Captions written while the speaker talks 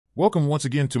Welcome once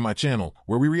again to my channel,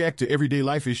 where we react to everyday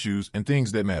life issues and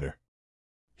things that matter.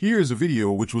 Here is a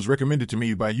video which was recommended to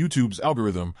me by YouTube's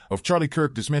algorithm of Charlie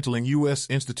Kirk dismantling U.S.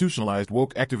 institutionalized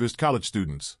woke activist college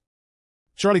students.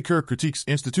 Charlie Kirk critiques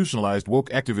institutionalized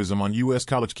woke activism on U.S.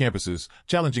 college campuses,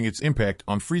 challenging its impact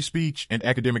on free speech and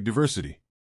academic diversity.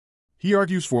 He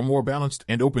argues for more balanced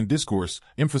and open discourse,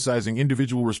 emphasizing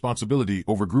individual responsibility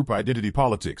over group identity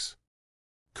politics.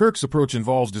 Kirk's approach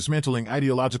involves dismantling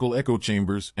ideological echo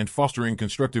chambers and fostering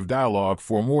constructive dialogue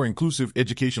for a more inclusive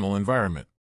educational environment.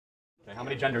 Okay, how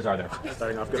many genders are there?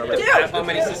 Starting off good already. That's how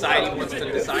many society wants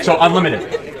to decide. So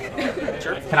unlimited.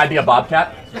 Sure. Can I be a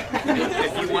bobcat?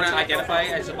 If you want to identify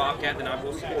as a bobcat, then I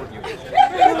will support you.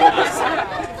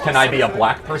 Can I be a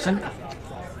black person?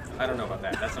 I don't know about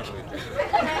that. That's not really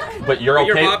true. But you're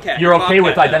okay. You're okay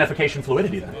with identification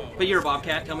fluidity then? But you're a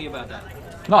bobcat. Tell me about that.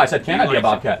 No, I said, can I be a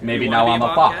bobcat? Maybe now I'm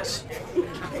a fox.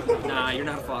 Nah, you're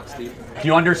not a fox, dude. Do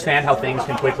you understand how things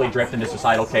can quickly drift into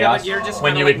societal chaos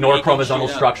when you ignore chromosomal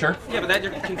structure? Yeah, but that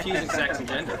you're confusing sex and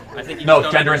gender. I think you no,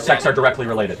 gender and sex are directly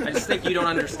related. I just think you don't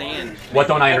understand. What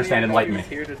don't I understand? Enlighten me.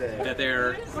 That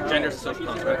they're genders social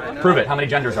construct. Prove it. How many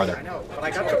genders are there? I know, but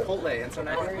I got Chipotle, and so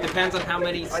now depends on how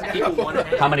many people want to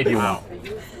have. How many do you want?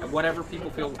 Whatever people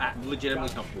feel legitimately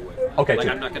comfortable with. Okay, like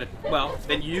two. I'm not gonna. Well,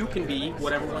 then you can be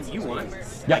whatever one you want.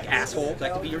 Yeah. Like asshole,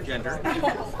 that could be your gender.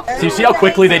 So you see how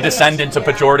quickly they descend into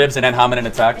pejoratives and ad hominem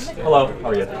attacks? Hello, how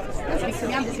are you?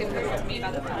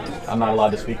 I'm not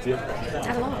allowed to speak to you? Not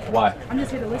at all. Why? I'm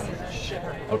just here to listen.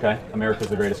 Okay, America's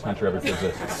the greatest country ever to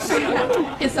exist.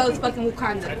 And so it's fucking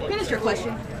Wakanda. Finish your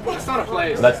question. It's not a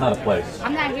place. That's not a place.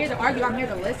 I'm not here to argue, I'm here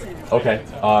to listen. Okay.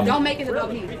 Don't make it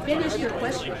about me. Finish your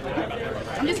question.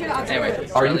 I'm just here to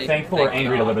observe. Are you thankful or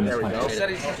angry to live in this She country?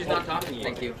 said she's not talking to you.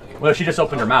 Thank you. Well, she just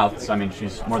opened her mouth, so I mean,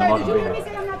 she's more than Sir, welcome did to you be hear me here.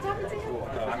 say I'm not talking to you?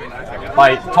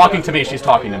 By talking to me, she's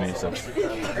talking to me, so.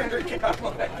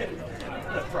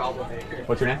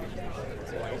 What's your name?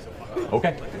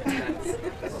 Okay.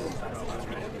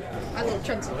 My little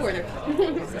Trump supporter.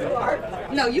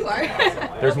 No, you are.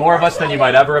 There's more of us than you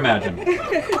might ever imagine. So,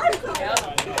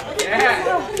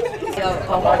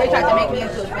 they tried to make me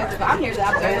into a defensive, but I'm here to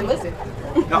observe and listen.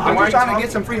 No, I'm just trying to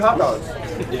get some free hot dogs.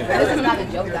 This is not a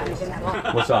joke that I'm saying at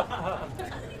all. What's up?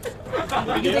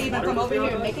 Did you even come over here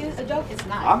and make it a joke? It's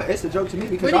not. It's a joke to me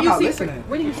because I'm not listening.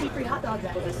 Where do you see free hot dogs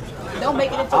at? Don't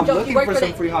make it into a I'm joke. looking You work for for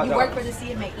some the free hot you work dogs. for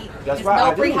the CMA. That's There's right,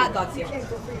 no I free do. hot dogs here.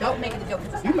 Don't make it a joke.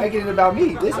 You making it about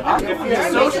me. Listen, I'm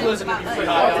Socialism is free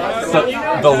hot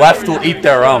dogs. The left will eat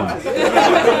their own.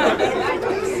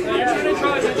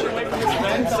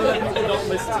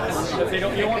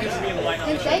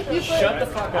 And thank you for shut the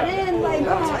fuck up. Man, like,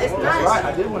 no, it's not. That's right.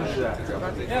 I did want to do that.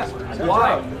 Yeah.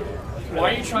 Why?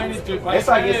 Why are you trying to do? Why It's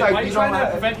like why are you you trying don't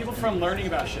to prevent people from learning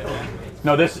about shit?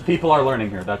 No, people are learning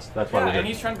here. That's why Yeah, we're and here.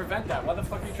 he's trying to prevent that. Why the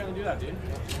fuck are you trying to do that, dude?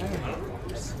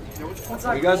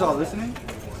 Are you guys all listening?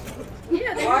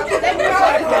 Yeah, they were.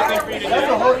 That's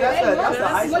the whole. That's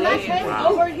the When I isolation. came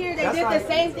over here, they That's did like- the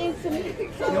same thing to me.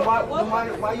 Then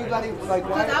why you got it like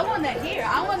Because I why? want to hear.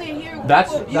 I want to hear.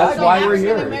 That's why we're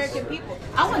here. American people.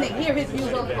 I want to hear his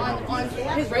views on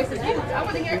his racist views. I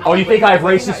want to hear. Oh, you think I have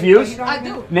racist views? I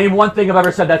do. Name one thing I've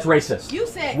ever said that's racist. You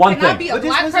said, one can I thing. be a But this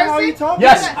black isn't how you person? talk.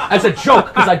 Yes, as a joke,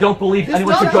 because I don't believe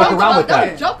anyone should joke around with Don't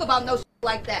that. joke about no shit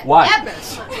like that. Why? Ever.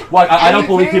 Why? I don't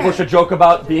believe people should joke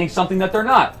about being something that they're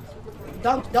not.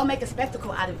 Don't make a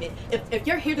spectacle out of it. If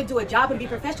you're here to do a job and be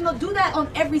professional, do that on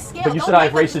every scale. But you Don't said I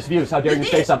have make racist views. How dare you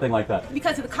say did. something like that?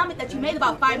 Because of the comment that you made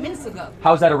about 5 minutes ago.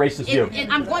 How is that a racist view?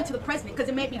 And I'm going to the president because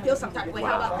it made me feel some type of way.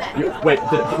 How about that?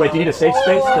 Wait, do you need a safe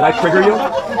space? Did I trigger you?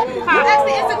 Ask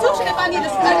the institution if I need a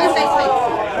safe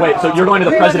space. Wait, so you're going to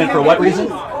the president for what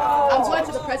reason? I'm going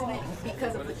to the president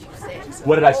because of what you said.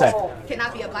 What did I say?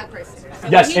 Cannot be a black person.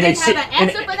 Yes, When in you a, didn't have an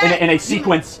answer for that, in a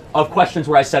sequence of questions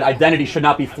where I said identity should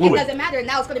not be it fluid. doesn't matter.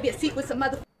 Now it's going to be a sequence of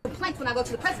motherfucking complaints when I go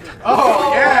to the president.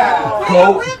 Oh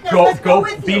yeah. Go,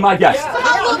 be my guest. Come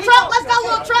on, little Trump. Let's go,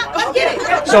 little Trump. Let's get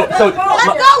it. So, Let's go,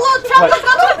 little Trump. Let's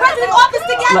go to the president's office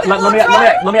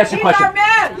together. let me ask you a question.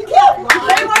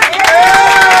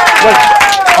 Wait,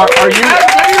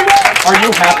 are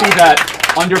you happy that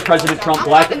under President Trump,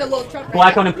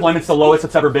 black unemployment's the lowest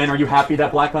it's ever been? Are you happy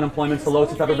that black unemployment's the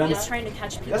lowest it's ever been? Is trying to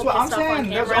catch people. That's what I'm saying.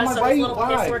 That's what I'm like, so why this you- little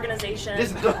why? piss organization.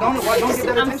 Just don't get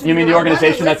that attention. You mean the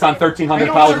organization that's on 1,300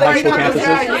 college and high school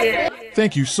campuses?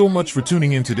 Thank you so much for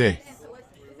tuning in today.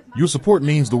 Your support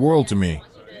means the world to me.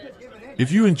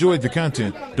 If you enjoyed the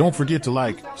content, don't forget to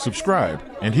like, subscribe,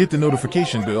 and hit the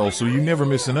notification bell so you never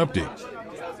miss an update.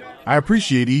 I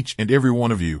appreciate each and every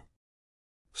one of you.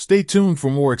 Stay tuned for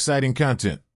more exciting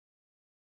content.